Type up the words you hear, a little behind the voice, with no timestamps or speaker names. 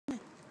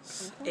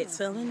It's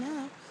filming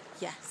now.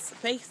 Yes,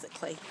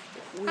 basically,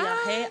 we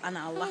are here on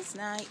our last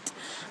night,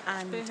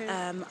 and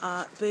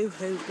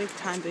boo-hoo, big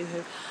time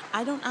boo-hoo.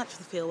 I don't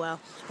actually feel well.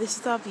 This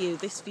is our view.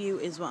 This view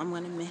is what I'm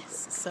going to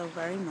miss so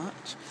very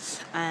much.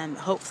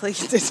 Hopefully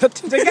this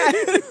again.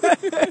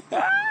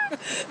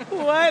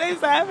 What is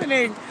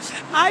happening?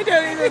 I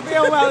don't even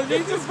feel well.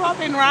 She's just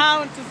popping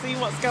round to see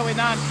what's going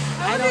on.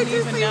 I don't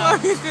even know.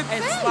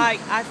 It's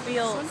like I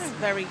feel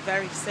very,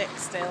 very sick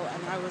still,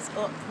 and I was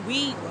up.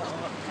 We were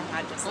up, and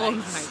I just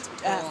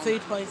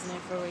food poisoning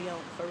for real,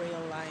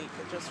 like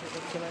just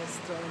ridiculous,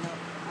 throwing up,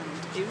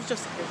 and it was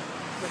just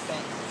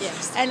horrific.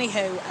 Yes.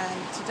 Anywho,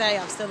 today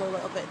I'm still a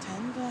little bit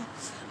tender,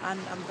 and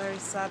I'm very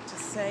sad to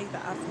say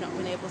that I've not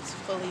been able to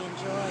fully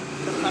enjoy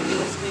the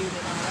fabulous food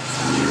in our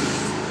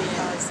restaurant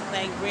because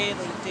they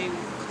really do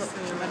cook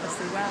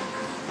tremendously well.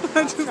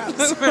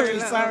 I'm very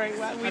sorry.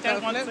 Well, we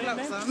don't want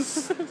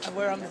to.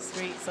 We're on the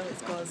street, so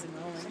it's causing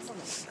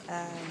moments.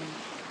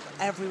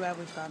 Everywhere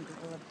we've gone,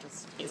 people have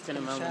just... It's been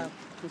a moment.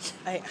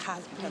 It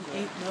has been a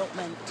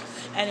moment.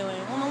 Anyway,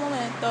 un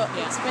momento.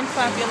 It's been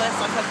fabulous.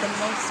 I've had the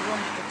most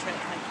wonderful trip.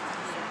 Thank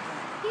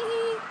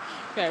you.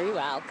 Very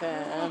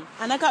welcome.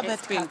 And I got bed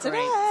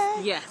today.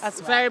 Yes, as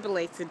well. Very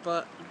belated,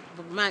 but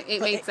it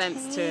made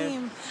sense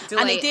to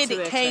delay and it did.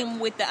 To It came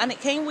with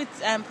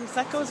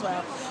prosecco as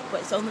well.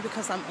 But it's only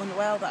because I'm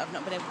unwell that I've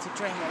not been able to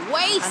drink.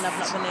 Waste. And I've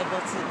not been able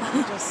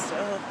to just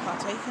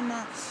partake in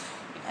that.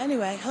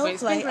 Anyway,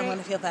 hopefully I'm going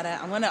to feel better.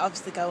 I'm going to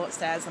obviously go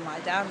upstairs and lie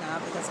down now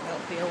because I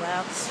don't feel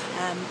well.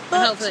 But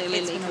and hopefully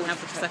Lily can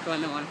have the prosecco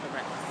in the morning for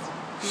breakfast.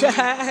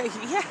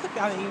 Yeah,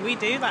 I mean we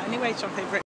do that anyway. It's your favourite.